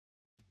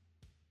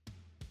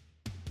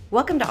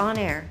Welcome to On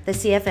Air, the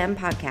CFM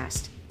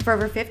podcast. For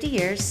over 50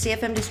 years,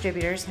 CFM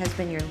Distributors has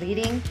been your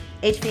leading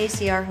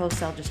HVACR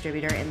wholesale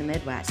distributor in the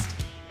Midwest.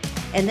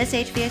 In this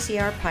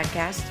HVACR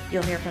podcast,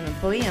 you'll hear from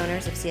employee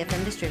owners of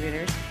CFM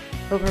Distributors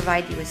who will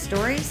provide you with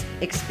stories,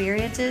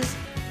 experiences,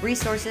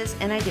 resources,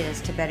 and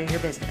ideas to better your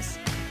business.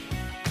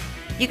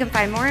 You can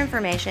find more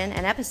information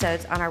and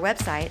episodes on our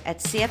website at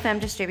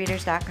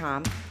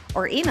cfmdistributors.com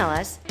or email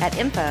us at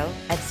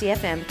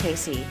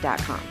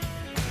info@cfmkc.com.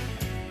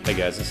 Hey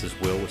guys, this is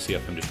Will with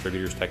CFM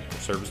Distributors Technical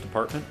Service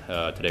Department.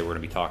 Today we're going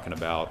to be talking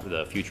about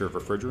the future of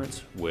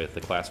refrigerants with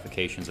the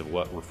classifications of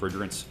what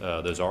refrigerants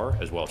those are,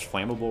 as well as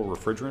flammable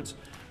refrigerants.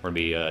 We're going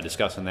to be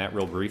discussing that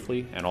real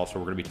briefly, and also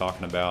we're going to be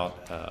talking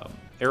about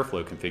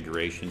airflow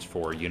configurations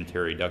for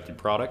unitary ducted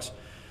products.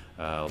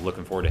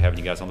 Looking forward to having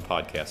you guys on the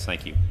podcast.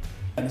 Thank you.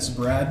 This is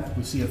Brad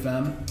with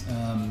CFM,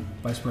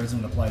 Vice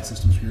President of Applied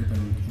Systems Group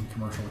and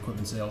Commercial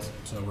Equipment Sales.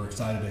 So we're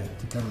excited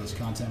to cover this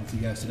content with you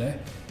guys today.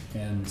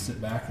 And sit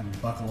back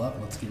and buckle up.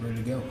 Let's get ready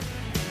to go.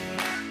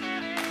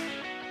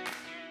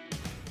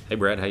 Hey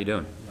Brad, how you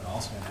doing?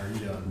 Awesome. How are you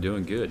doing?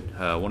 Doing good.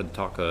 I wanted to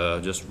talk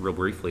just real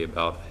briefly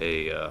about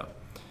a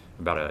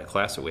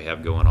class that we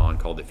have going on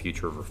called the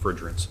Future of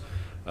Refrigerants.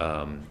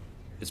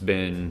 It's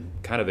been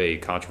kind of a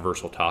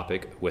controversial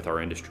topic with our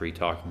industry,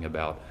 talking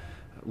about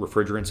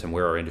refrigerants and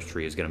where our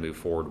industry is going to move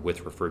forward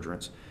with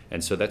refrigerants.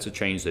 And so that's a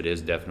change that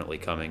is definitely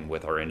coming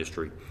with our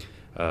industry.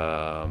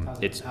 How's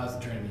the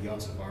training been going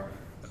so far?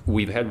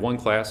 We've had one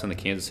class in the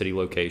Kansas City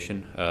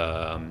location,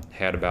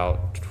 had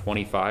about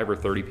 25 or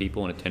 30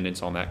 people in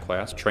attendance on that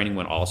class. Training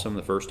went awesome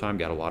the first time,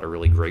 got a lot of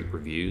really great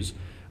reviews.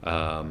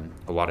 A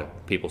lot of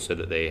people said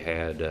that they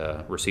had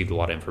received a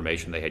lot of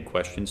information they had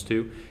questions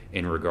to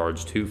in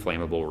regards to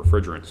flammable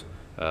refrigerants.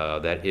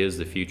 That is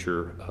the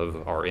future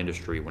of our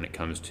industry when it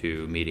comes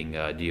to meeting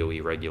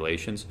DOE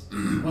regulations.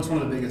 What's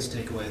one of the biggest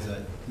takeaways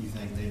that you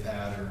think they've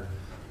had, or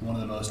one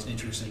of the most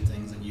interesting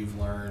things that you've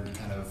learned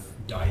kind of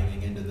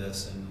diving into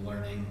this and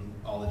learning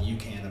all that you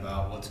can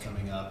about what's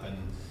coming up and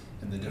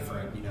the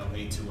different,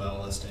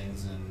 A2L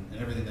listings and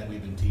everything that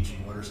we've been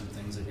teaching? What are some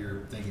things that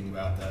you're thinking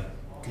about that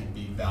could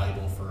be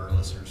valuable for our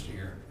listeners to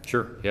hear?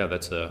 Sure. Yeah,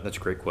 that's a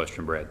great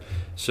question, Brad.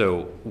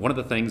 So one of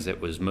the things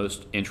that was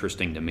most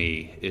interesting to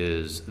me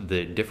is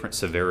the different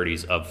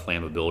severities of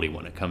flammability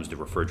when it comes to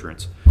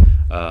refrigerants.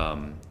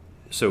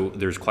 So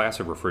there's class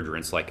of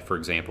refrigerants, like for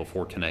example,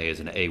 410A is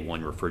an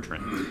A1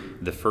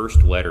 refrigerant. The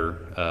first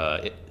letter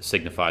it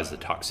signifies the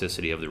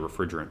toxicity of the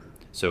refrigerant.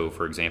 So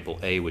for example,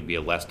 A would be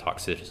a less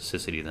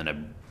toxicity than a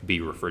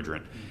B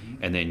refrigerant. Mm-hmm.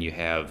 And then you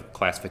have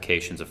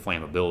classifications of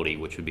flammability,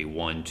 which would be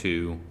 1,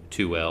 2,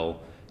 2L,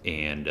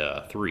 and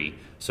 3.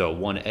 So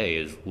 1A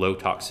is low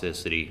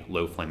toxicity,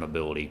 low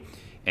flammability,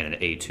 and an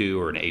A2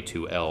 or an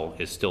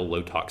A2L is still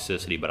low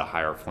toxicity but a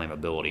higher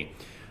flammability.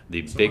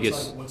 The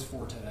biggest. What's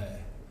 410A?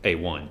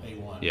 A1.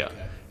 Yeah.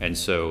 Okay. And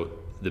so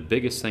the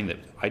biggest thing that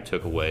I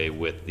took away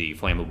with the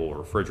flammable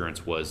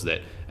refrigerants was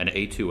that an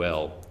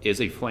A2L is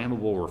a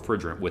flammable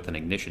refrigerant with an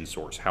ignition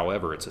source.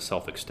 However, it's a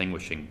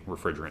self-extinguishing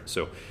refrigerant.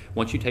 So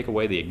once you take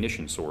away the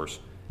ignition source,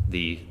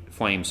 the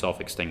flame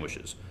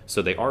self-extinguishes.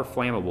 So they are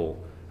flammable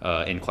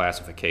in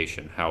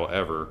classification.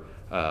 However,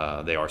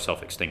 they are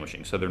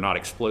self-extinguishing. So they're not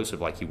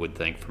explosive like you would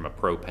think from a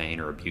propane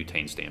or a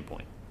butane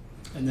standpoint.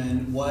 And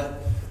then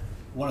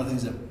one of the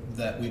things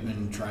that we've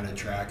been trying to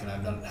track, and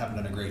haven't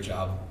done a great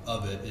job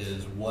of it,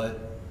 is what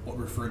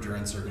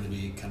refrigerants are going to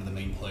be kind of the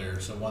main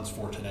players. So once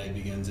 410A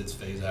begins its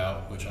phase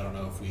out, which I don't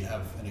know if we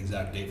have an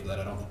exact date for that,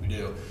 I don't think we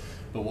do,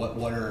 but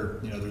what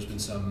are, there's been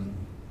some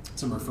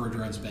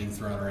refrigerants being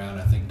thrown around.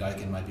 I think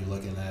Daikin might be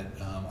looking at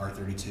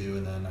R32,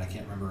 and then I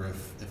can't remember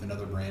if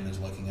another brand is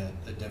looking at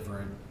a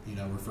different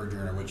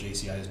refrigerant, or what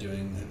JCI is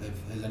doing.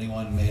 Has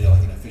anyone made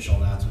an official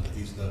announcement that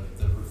these are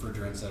the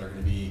refrigerants that are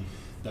going to be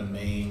the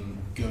main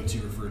go-to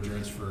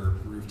refrigerants for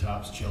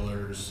rooftops,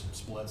 chillers,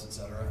 splits,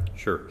 etc.?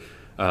 Sure.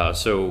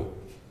 So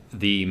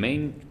the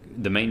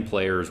main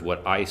players,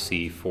 what I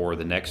see for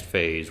the next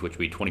phase, which would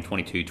be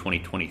 2022,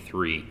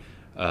 2023,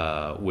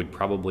 would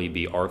probably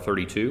be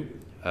R32,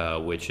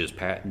 which is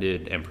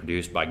patented and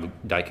produced by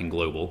Daikin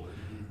Global,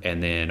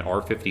 and then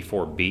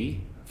R54B,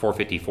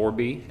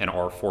 454B, and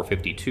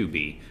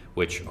R452B,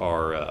 which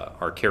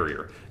are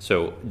Carrier.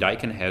 So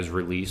Daikin has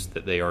released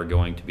that they are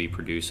going to be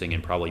producing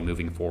and probably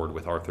moving forward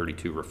with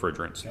R32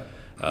 refrigerants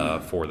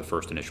for the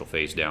first initial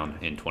phase down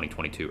in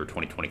 2022 or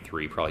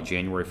 2023. Probably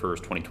January 1st,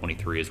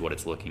 2023 is what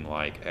it's looking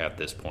like at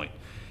this point.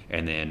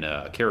 And then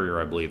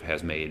Carrier, I believe,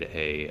 has made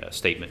a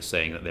statement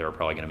saying that they're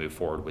probably going to move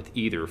forward with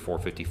either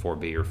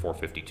 454B or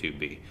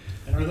 452B.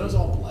 And are those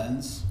all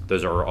blends?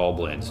 Those are all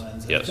blends.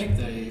 Yes. I think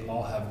they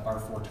all have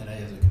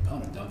R410A as a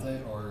component, don't they?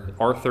 Or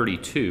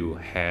R32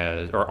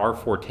 has, or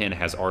R410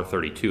 has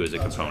R32 as a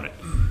component.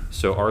 Right.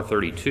 So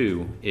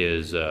R32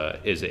 is a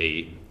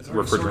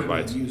refrigerant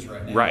by its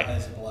right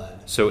as a blend.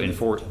 So in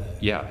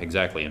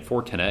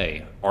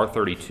 410A,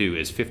 R32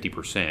 is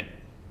 50%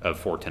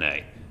 of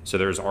 410A. So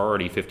there's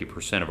already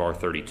 50% of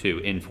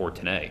R32 in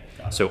 410A.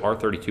 So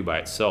R32 by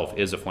itself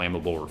is a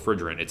flammable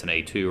refrigerant. It's an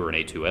A2 or an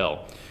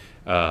A2L.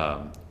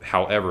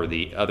 However,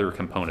 the other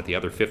component, the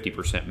other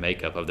 50%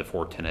 makeup of the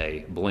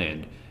 410A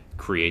blend,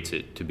 creates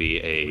it to be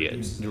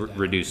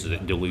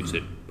dilutes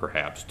it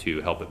perhaps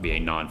to help it be a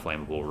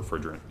non-flammable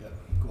refrigerant. Yeah,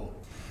 cool.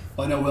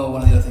 Well, I know, Will,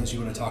 one of the other things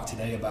you want to talk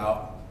today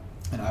about,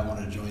 and I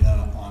wanted to join in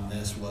on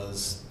this,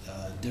 was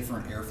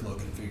different airflow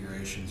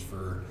configurations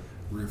for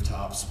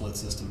rooftop split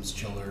systems,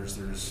 chillers.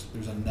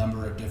 There's a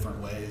number of different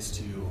ways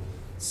to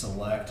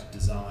select,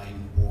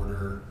 design,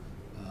 order,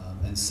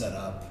 and set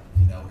up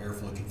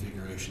airflow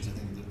configurations. I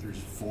think that there's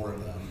 4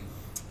 of them,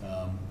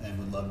 and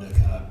would love to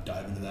kind of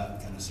dive into that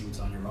and kind of see what's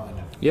on your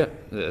mind. Yeah,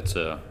 this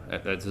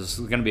is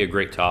going to be a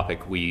great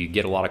topic. We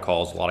get a lot of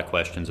calls, a lot of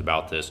questions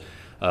about this.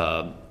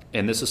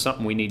 And this is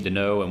something we need to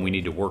know and we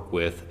need to work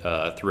with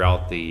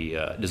throughout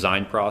the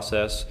design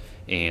process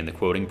and the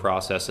quoting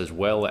process, as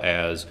well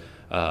as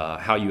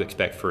how you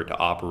expect for it to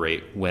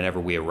operate whenever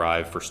we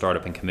arrive for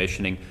startup and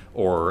commissioning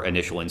or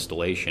initial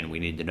installation. We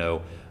need to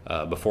know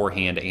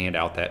beforehand and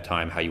out that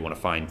time how you want to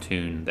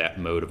fine-tune that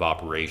mode of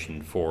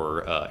operation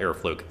for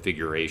airflow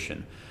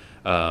configuration.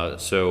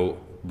 So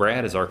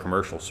Brad is our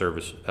commercial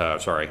service,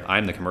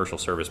 I'm the commercial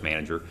service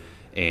manager,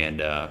 and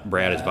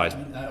Brad is vice. I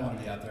don't want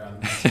to be out there.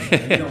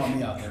 You don't want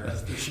me out there,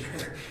 that's for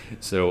sure.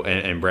 So,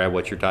 and Brad,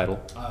 what's your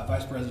title?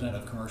 Vice President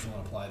of Commercial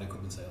and Applied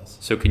Equipment Sales.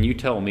 So can you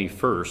tell me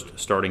first,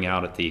 starting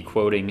out at the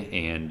quoting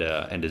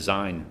and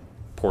design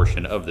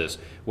portion of this,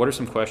 what are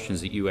some questions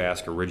that you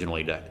ask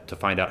originally to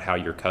find out how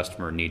your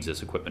customer needs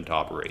this equipment to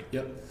operate?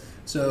 Yep.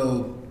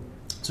 So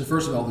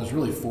first of all, there's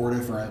really 4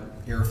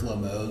 different airflow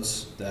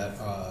modes that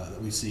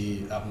we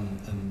see out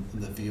in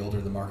the field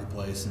or the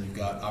marketplace. And you've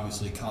got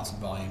obviously constant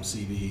volume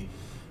CV,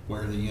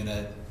 where the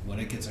unit, when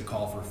it gets a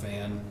call for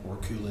fan or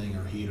cooling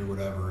or heat or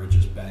whatever, it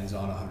just bangs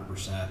on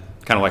 100%.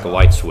 Kind of like a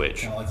light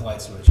switch. Kind of like a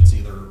light switch. It's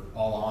either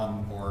all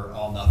on or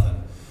all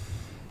nothing.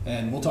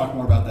 And we'll talk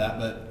more about that,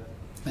 but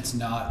it's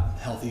not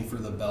healthy for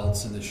the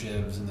belts and the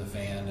shivs and the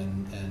fan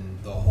and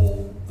the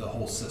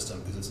whole system,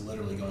 because it's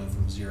literally going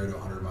from 0 to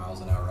 100 miles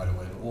an hour right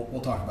away. But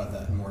we'll talk about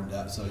that in more in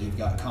depth. So you've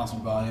got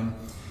constant volume,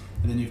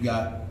 and then you've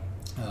got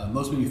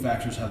most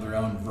manufacturers have their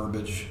own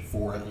verbiage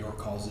for it. York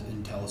calls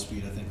it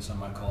IntelliSpeed. I think some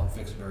might call it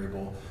fixed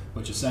variable,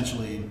 which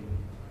essentially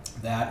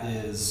that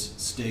is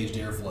staged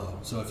airflow.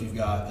 So if you've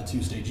got a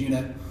 2-stage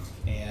unit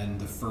and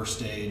the first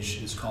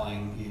stage is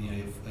calling,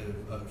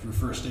 if your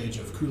first stage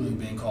of cooling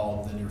being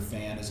called, then your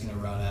fan is going to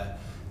run at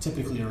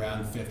typically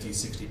around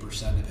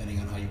 50-60%, depending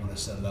on how you want to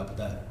set it up. But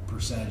that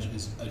percentage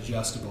is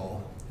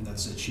adjustable, and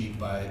that's achieved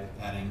by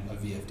adding a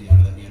VFD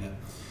onto that unit.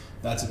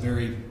 That's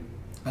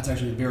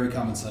actually a very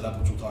common setup,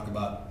 which we'll talk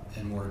about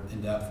in more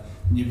in depth.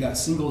 And you've got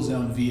single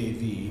zone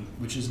VAV,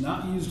 which is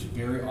not used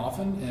very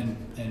often,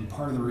 and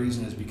part of the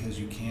reason is because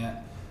you can't,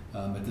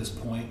 at this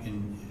point,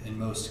 in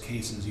most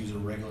cases, use a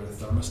regular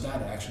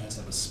thermostat. It actually has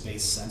to have a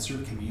space sensor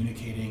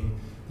communicating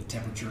the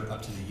temperature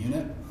up to the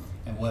unit.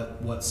 And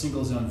what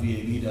single zone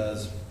VAV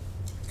does,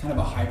 kind of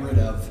a hybrid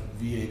of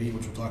VAV,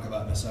 which we'll talk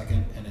about in a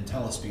second, and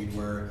IntelliSpeed,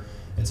 where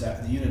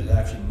the unit is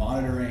actually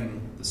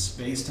monitoring the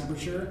space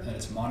temperature and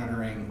it's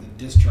monitoring the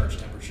discharge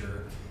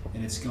temperature,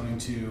 and it's going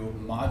to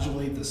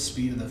modulate the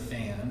speed of the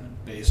fan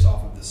based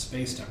off of the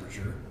space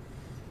temperature,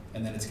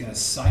 and then it's going to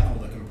cycle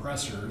the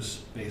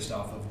compressors based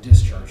off of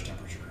discharge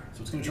temperature.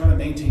 So it's going to try to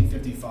maintain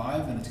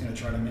 55, and it's going to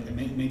try to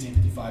maintain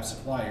 55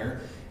 supplier,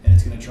 and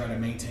it's going to try to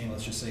maintain,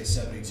 let's just say,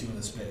 72 in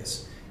the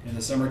space. In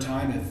the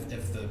summertime,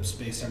 if the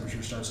space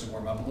temperature starts to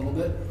warm up a little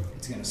bit,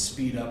 it's going to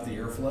speed up the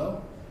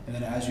airflow. And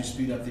then as you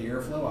speed up the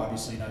airflow,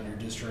 obviously now your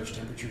discharge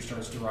temperature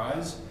starts to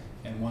rise.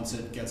 And once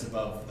it gets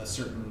above a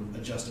certain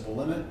adjustable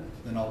limit,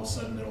 then all of a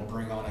sudden it'll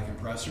bring on a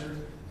compressor.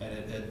 And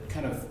it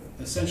kind of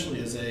essentially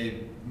is a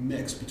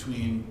mix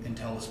between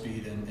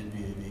IntelliSpeed and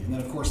VAV. And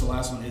then of course the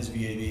last one is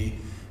VAV,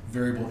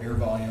 variable air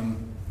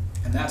volume.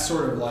 And that's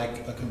sort of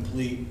like a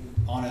complete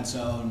on its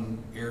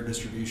own air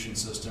distribution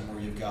system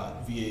where you've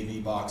got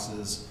VAV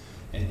boxes,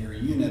 and your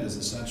unit is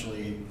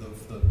essentially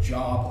the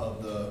job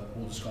of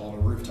we'll just call it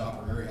a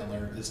rooftop or air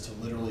handler, is to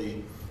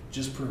literally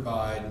just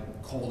provide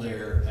cold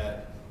air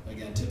at,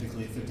 again,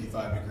 typically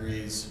 55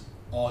 degrees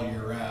all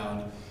year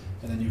round.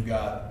 And then you've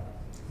got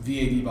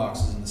VAV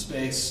boxes in the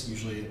space,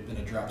 usually in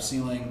a drop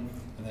ceiling,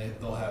 and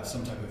they'll have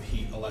some type of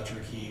heat,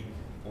 electric heat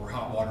or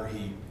hot water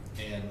heat.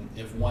 And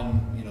if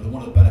one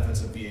of the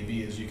benefits of VAV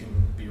is you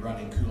can be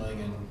running cooling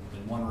in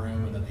one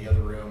room, and then the other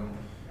room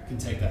can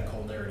take that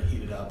cold air and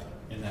heat it up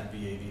in that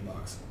VAV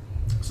box.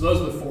 So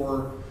those are the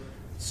 4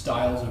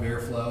 styles of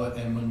airflow.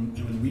 And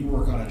when we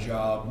work on a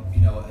job,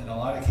 in a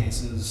lot of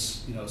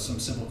cases, some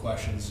simple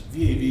questions.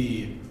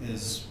 VAV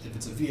is, if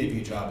it's a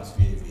VAV job, it's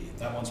VAV.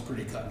 That one's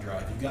pretty cut and dry.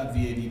 If you've got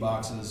VAV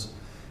boxes,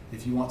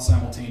 if you want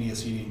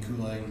simultaneous heating and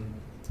cooling,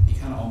 you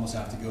kind of almost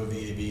have to go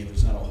VAV, and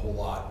there's not a whole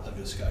lot of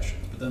discussion.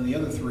 But then the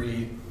other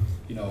 3,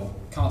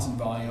 constant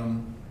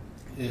volume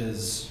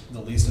is the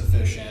least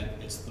efficient.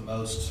 It's the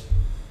most,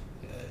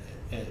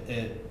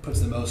 it puts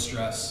the most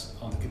stress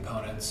on the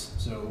components.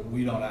 So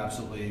we don't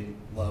absolutely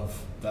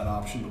love that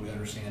option, but we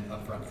understand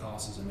upfront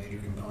cost is a major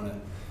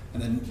component.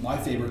 And then my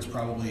favorite's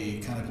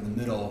probably kind of in the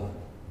middle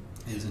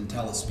is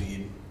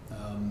IntelliSpeed.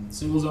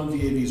 Single zone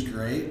VAV is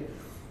great,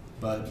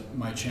 but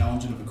my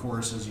challenge in it, of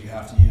course, is you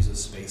have to use a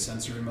space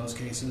sensor in most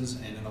cases,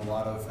 and in a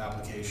lot of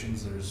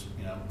applications, there's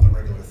a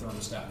regular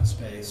thermostat in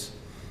space,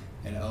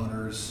 and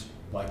owners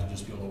like to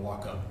just be able to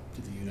walk up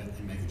to the unit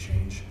and make a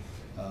change.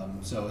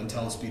 So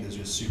IntelliSpeed is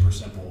just super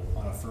simple.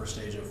 On a first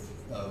stage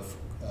of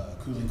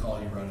cooling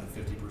call, you run at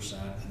 50%,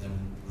 and then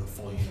when the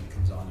full unit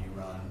comes on, you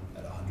run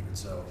at 100.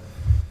 So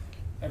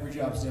every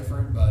job's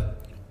different,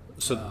 but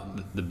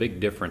the big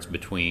difference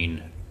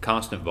between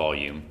constant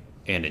volume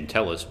and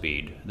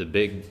IntelliSpeed, the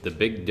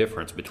big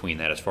difference between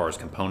that as far as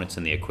components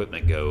and the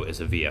equipment go is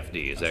a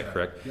VFD. Is that right.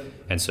 correct? Yep.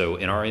 And so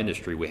in our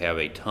industry, we have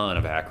a ton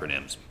of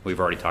acronyms. We've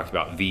already talked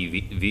about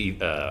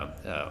we've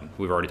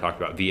already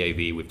talked about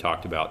VAV. We've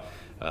talked about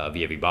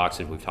VAV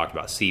boxes. We've talked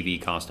about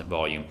CV, constant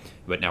volume.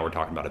 But now we're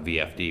talking about a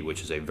VFD,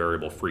 which is a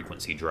variable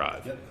frequency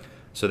drive. Yep.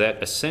 So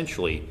that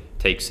essentially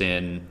takes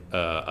in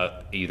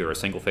either a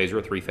single phase or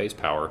a three-phase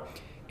power,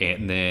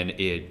 and then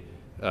it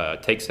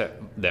takes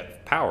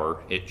that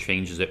power, it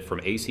changes it from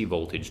AC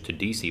voltage to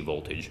DC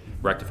voltage,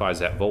 rectifies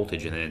that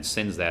voltage, and then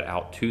sends that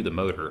out to the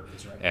motor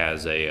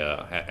as and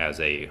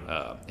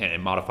it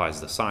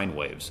modifies the sine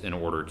waves in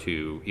order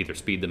to either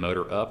speed the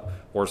motor up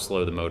or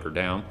slow the motor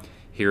down.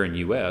 Here in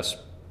US,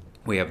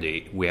 we have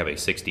a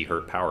 60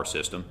 hertz power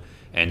system,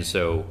 and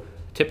so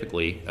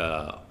typically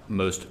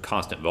most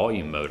constant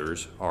volume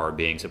motors are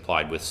being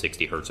supplied with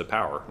 60 hertz of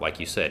power, like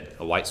you said,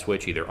 a light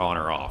switch either on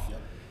or off. Yep.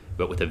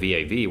 But with the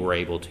VAV, we're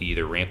able to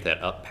either ramp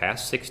that up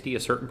past 60, a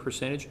certain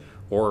percentage,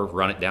 or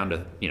run it down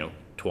to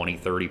 20,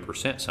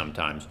 30%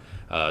 sometimes.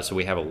 So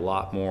we have a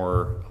lot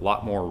more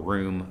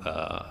room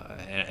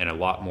and a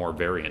lot more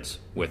variance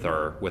with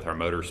our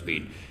motor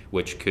speed,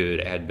 which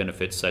could add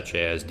benefits such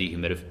as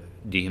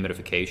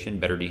dehumidification,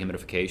 better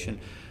dehumidification,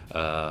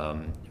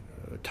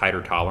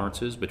 tighter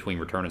tolerances between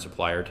return and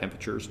supply air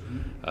temperatures.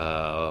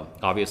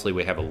 Obviously,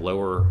 we have a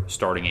lower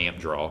starting amp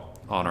draw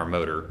on our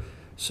motor.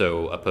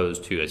 So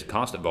opposed to as a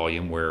constant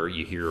volume where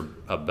you hear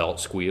a belt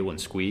squeal and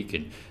squeak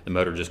and the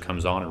motor just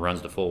comes on and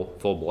runs to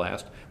full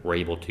blast, we're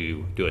able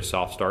to do a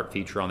soft start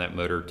feature on that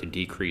motor to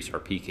decrease our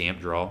peak amp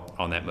draw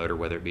on that motor,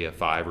 whether it be a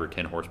 5 or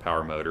 10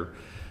 horsepower motor.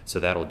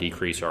 So that'll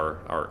decrease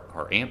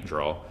our amp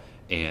draw.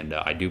 And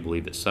I do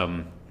believe that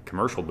some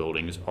commercial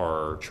buildings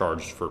are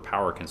charged for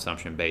power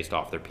consumption based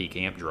off their peak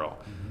amp draw.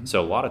 So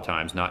a lot of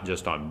times, not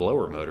just on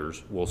blower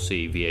motors, we'll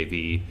see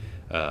VAV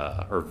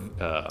or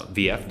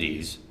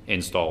VFDs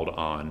installed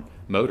on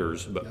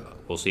motors, but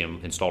we'll see them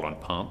installed on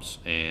pumps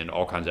and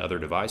all kinds of other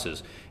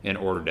devices in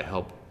order to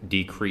help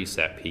decrease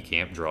that peak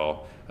amp draw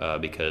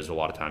because a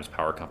lot of times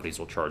power companies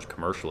will charge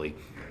commercially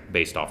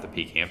based off the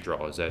peak amp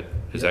draw. Is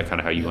that kind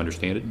of how you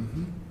understand it?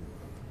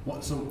 Well,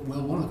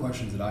 one of the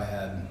questions that I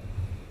had,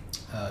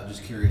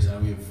 just curious, I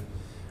know we've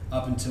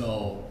up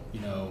until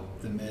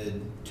the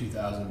mid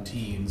 2000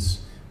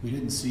 teens, we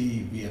didn't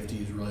see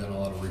VFDs really on a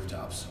lot of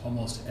rooftops.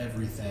 Almost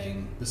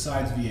everything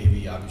besides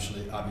VAV,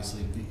 obviously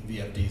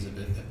VFDs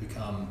have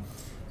become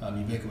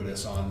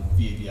ubiquitous on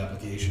VAV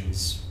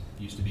applications.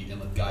 Used to be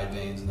inlet guide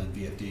vanes and then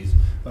VFDs,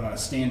 but on a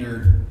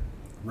standard,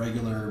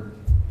 regular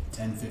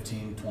 10,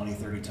 15, 20,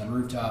 30 ton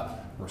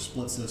rooftop or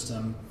split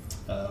system,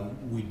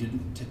 we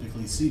didn't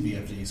typically see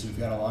VFDs. So we've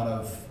got a lot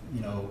of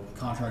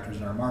contractors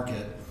in our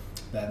market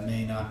that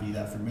may not be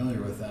that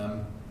familiar with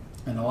them.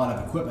 And a lot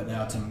of equipment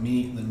now to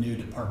meet the new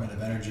Department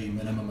of Energy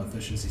minimum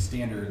efficiency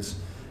standards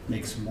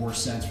makes more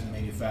sense for the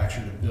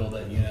manufacturer to build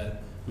that unit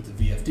with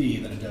the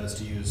VFD than it does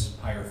to use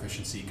higher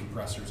efficiency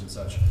compressors and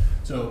such.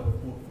 So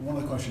one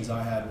of the questions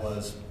I had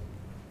was,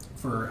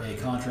 for a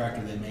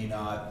contractor that may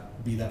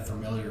not be that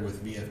familiar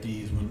with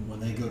VFDs, when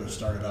they go to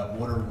start it up,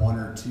 what are one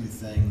or two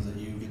things that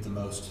you get the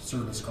most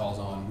service calls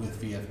on with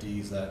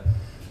VFDs that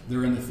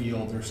they're in the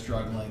field, they're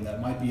struggling,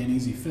 that might be an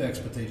easy fix,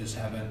 but they just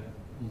haven't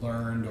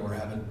learned or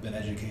haven't been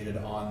educated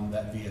on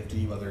that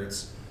VFD, whether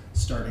it's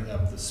starting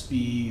up the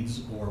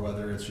speeds or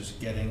whether it's just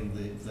getting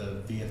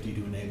the VFD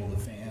to enable the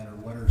fan, or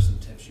what are some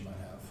tips you might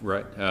have?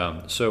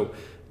 Right. So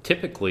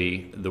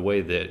typically the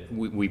way that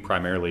we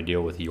primarily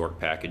deal with York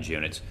package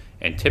units,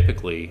 and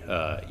typically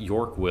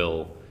York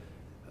will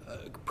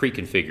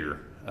pre-configure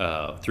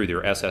through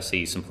their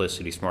SSE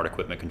Simplicity Smart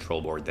Equipment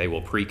Control Board, they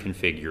will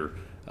pre-configure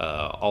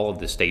all of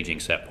the staging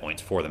set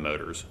points for the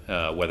motors,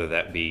 whether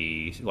that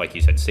be, like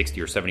you said,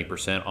 60 or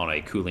 70% on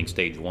a cooling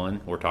stage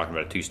 1. We're talking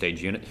about a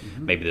 2-stage unit.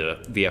 Maybe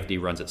the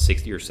VFD runs at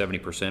 60 or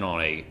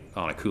 70%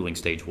 on a cooling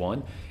stage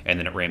 1, and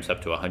then it ramps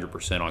up to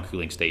 100% on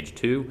cooling stage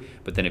 2.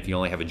 But then if you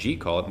only have a G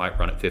call, it might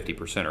run at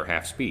 50% or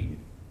half speed.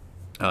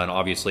 And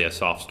obviously a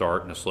soft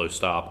start and a slow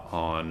stop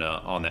on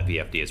that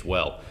VFD as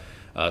well.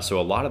 So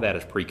a lot of that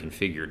is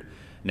pre-configured.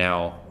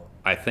 Now,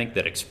 I think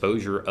that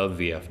exposure of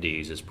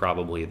VFDs is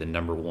probably the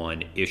number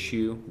one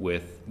issue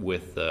with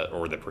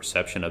or the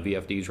perception of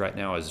VFDs right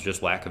now is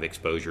just lack of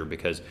exposure,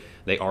 because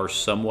they are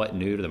somewhat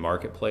new to the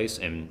marketplace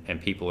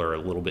and people are a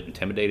little bit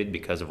intimidated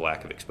because of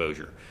lack of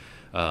exposure.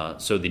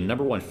 So the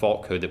number one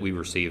fault code that we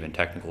receive in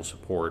technical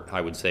support,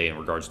 I would say, in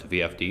regards to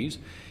VFDs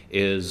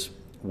is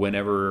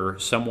whenever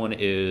someone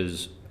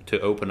is to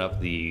open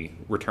up the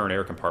return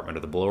air compartment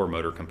or the blower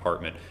motor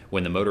compartment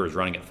when the motor is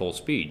running at full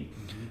speed.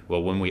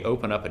 Well, when we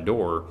open up a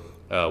door,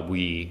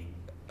 we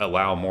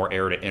allow more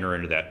air to enter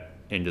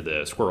into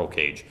the squirrel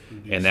cage,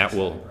 and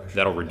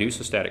that'll reduce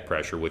the static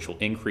pressure, which will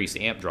increase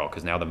the amp draw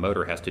because now the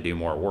motor has to do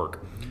more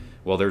work.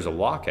 Well, there's a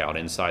lockout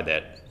inside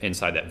that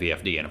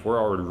VFD, and if we're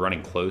already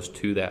running close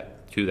to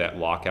that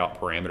lockout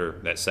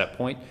parameter, that set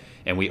point,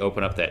 and we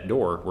open up that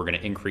door, we're going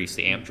to increase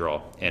the amp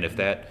draw. And if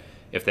that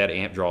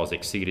amp draw is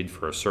exceeded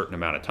for a certain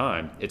amount of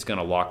time, it's going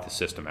to lock the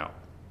system out.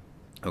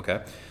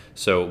 Okay,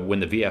 so when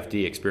the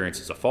VFD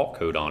experiences a fault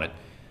code on it,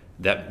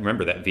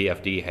 remember that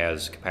VFD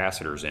has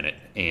capacitors in it,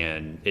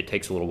 and it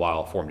takes a little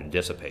while for them to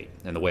dissipate.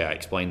 And the way I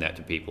explain that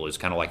to people is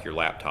kind of like your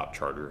laptop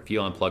charger. If you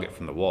unplug it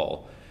from the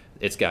wall,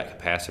 it's got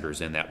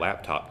capacitors in that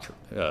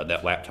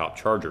laptop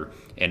charger,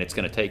 and it's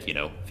going to take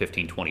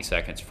 15-20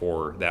 seconds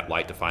for that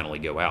light to finally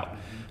go out.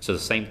 So the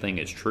same thing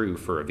is true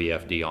for a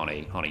VFD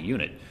on a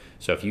unit.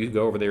 So if you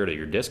go over there to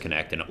your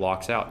disconnect and it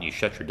locks out and you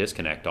shut your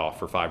disconnect off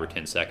for 5 or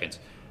 10 seconds,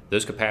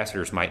 those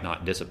capacitors might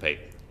not dissipate.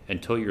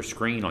 Until your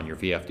screen on your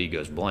VFD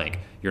goes blank,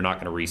 you're not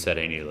going to reset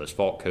any of those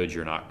fault codes.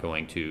 You're not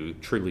going to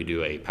truly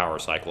do a power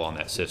cycle on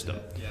that system.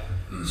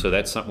 Yeah. So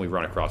that's something we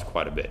run across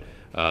quite a bit.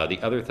 The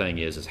other thing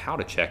is how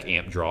to check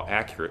amp draw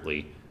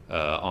accurately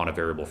on a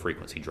variable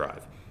frequency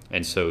drive.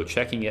 And so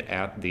checking it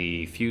at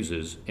the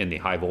fuses in the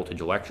high voltage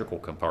electrical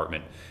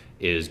compartment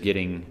is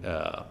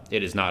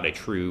it is not a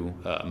true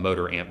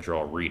motor amp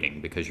draw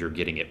reading because you're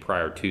getting it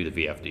prior to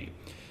the VFD.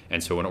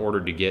 And so in order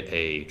to get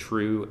a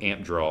true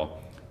amp draw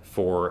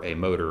for a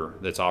motor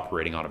that's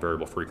operating on a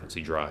variable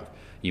frequency drive,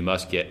 you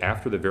must get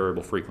after the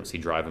variable frequency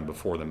drive and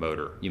before the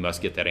motor. You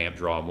must get that amp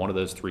draw on one of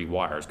those 3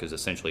 wires because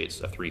essentially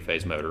it's a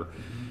 3-phase motor.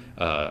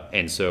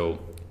 And so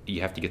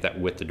you have to get that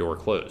with the door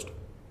closed.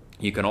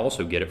 You can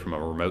also get it from a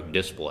remote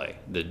display.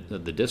 The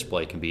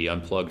display can be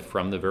unplugged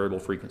from the variable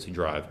frequency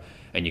drive,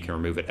 and you can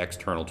remove it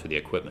external to the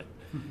equipment.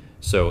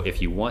 So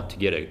if you want to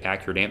get an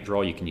accurate amp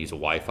draw, you can use a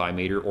Wi-Fi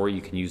meter, or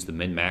you can use the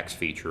min-max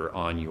feature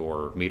on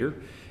your meter.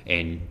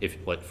 And if,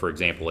 for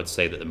example, let's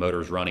say that the motor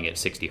is running at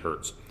 60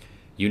 hertz.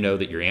 You know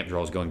that your amp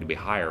draw is going to be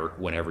higher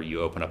whenever you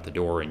open up the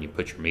door and you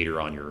put your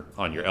meter on your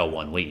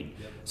L1 lead.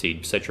 Yep. So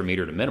you set your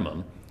meter to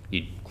minimum.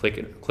 You'd clip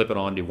it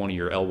onto one of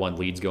your L1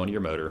 leads going to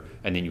your motor,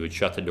 and then you would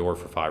shut the door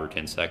for 5 or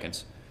 10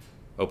 seconds,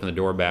 open the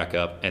door back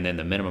up, and then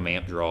the minimum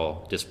amp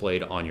draw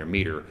displayed on your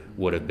meter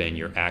would have been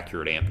your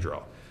accurate amp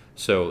draw.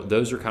 So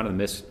those are kind of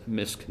the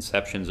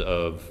misconceptions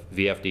of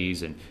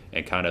VFDs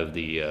and kind of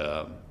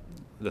the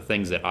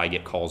things that I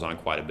get calls on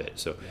quite a bit.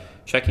 So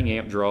checking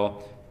amp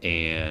draw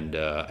and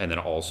then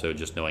also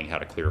just knowing how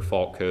to clear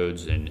fault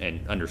codes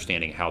and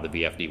understanding how the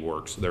VFD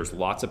works. There's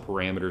lots of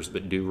parameters,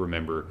 but do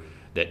remember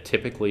that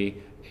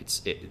typically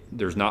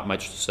there's not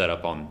much to set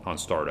up on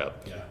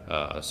startup.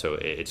 So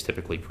it's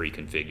typically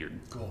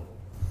pre-configured. Cool.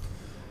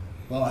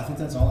 Well, I think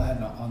that's all I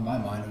had on my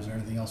mind. Was there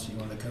anything else you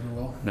wanted to cover,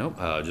 Will?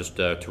 No, just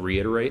to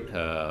reiterate,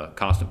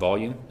 constant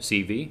volume,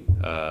 CV,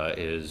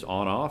 is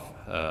on-off.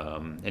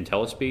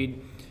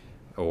 IntelliSpeed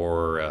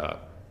or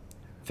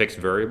fixed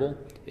variable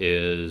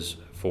is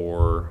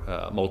for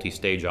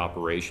multi-stage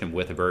operation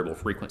with a variable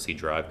frequency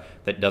drive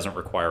that doesn't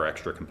require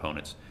extra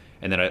components.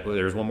 And then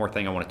there's one more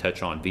thing I want to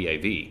touch on,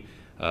 VAV.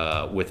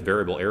 With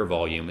variable air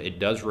volume, it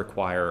does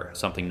require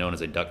something known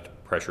as a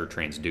duct pressure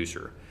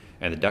transducer.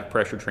 And the duct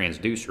pressure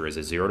transducer is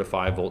a 0 to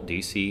 5 volt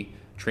DC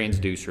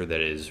transducer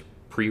that is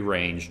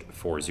pre-ranged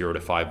for 0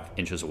 to 5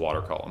 inches of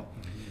water column.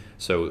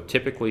 So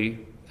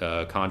typically,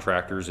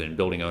 contractors and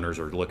building owners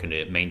are looking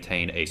to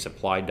maintain a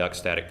supply duct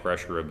static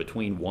pressure of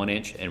between 1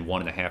 inch and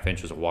 1.5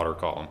 inches of water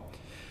column.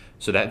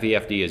 So that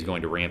VFD is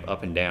going to ramp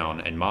up and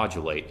down and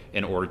modulate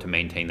in order to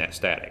maintain that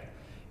static.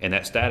 And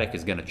that static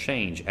is going to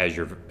change as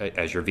your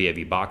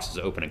VAV boxes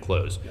open and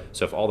close. Yep.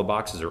 So if all the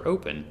boxes are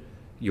open,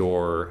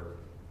 your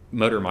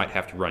motor might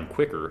have to run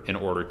quicker in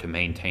order to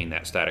maintain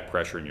that static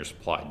pressure in your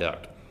supply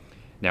duct.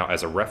 Now,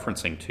 as a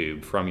referencing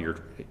tube from your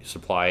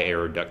supply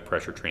air duct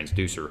pressure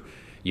transducer,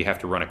 you have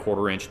to run a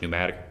 1/4-inch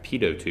pneumatic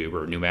pitot tube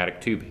or pneumatic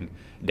tubing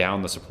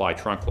down the supply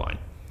trunk line.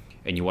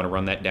 And you want to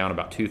run that down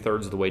about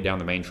 2/3 of the way down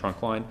the main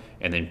trunk line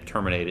and then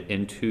terminate it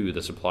into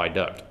the supply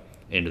duct,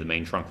 into the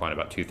main trunk line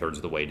about 2/3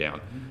 of the way down.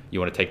 You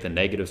want to take the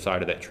negative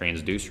side of that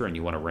transducer and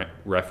you want to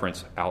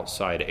reference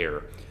outside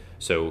air.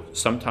 So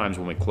sometimes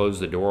when we close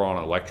the door on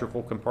an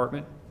electrical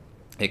compartment,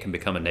 it can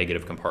become a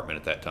negative compartment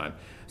at that time.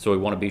 So we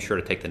want to be sure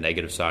to take the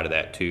negative side of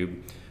that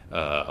tube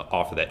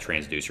off of that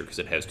transducer because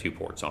it has 2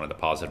 ports on it, a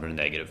positive and a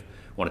negative.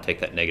 Want to take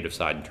that negative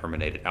side and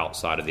terminate it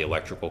outside of the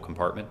electrical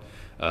compartment.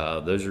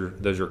 Those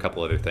are a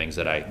couple other things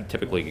that I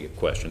typically get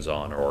questions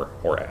on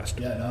or asked.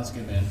 Yeah, no, that's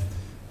good, man.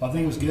 Well, I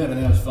think it was good. I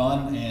think it was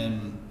fun,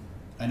 and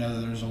I know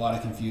that there's a lot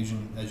of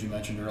confusion, as you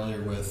mentioned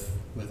earlier,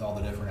 with all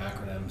the different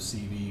acronyms,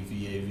 CV,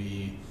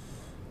 VAV,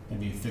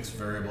 maybe fixed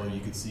variable you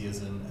could see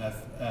as an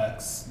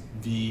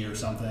FXV or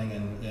something,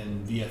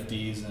 and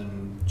VFDs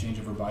and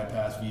changeover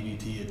bypass,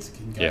 VVT. It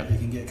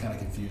can get kind of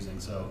confusing.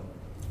 So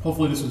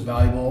hopefully this was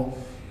valuable,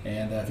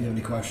 and if you have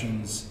any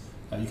questions,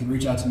 You can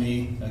reach out to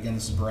me. Again,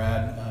 this is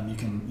Brad. You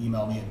can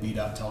email me at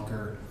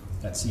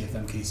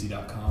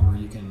b.telker@cfmkc.com, or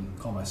you can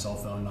call my cell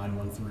phone,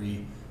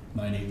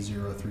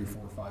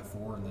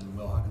 913-980-3454, and then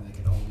Will, how can they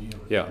get a hold of you?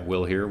 Yeah,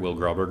 Will here, Will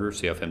Grauberger,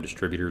 CFM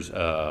Distributors.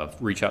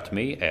 Reach out to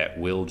me at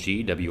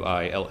willg,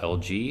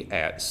 WILLG,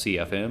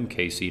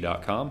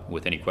 @cfmkc.com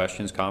with any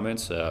questions,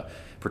 comments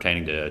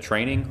pertaining to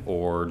training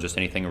or just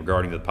anything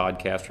regarding the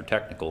podcast or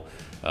technical.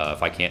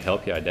 If I can't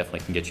help you, I definitely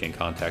can get you in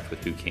contact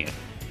with who can.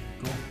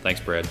 Cool. Thanks,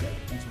 Brad. Yeah,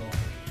 thanks, Will.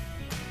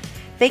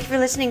 Thank you for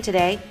listening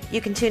today. You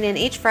can tune in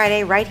each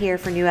Friday right here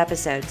for new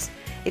episodes.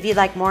 If you'd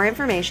like more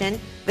information,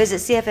 visit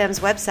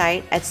CFM's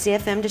website at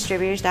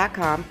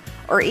cfmdistributors.com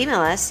or email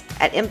us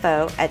at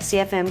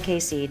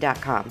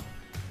info@cfmkc.com.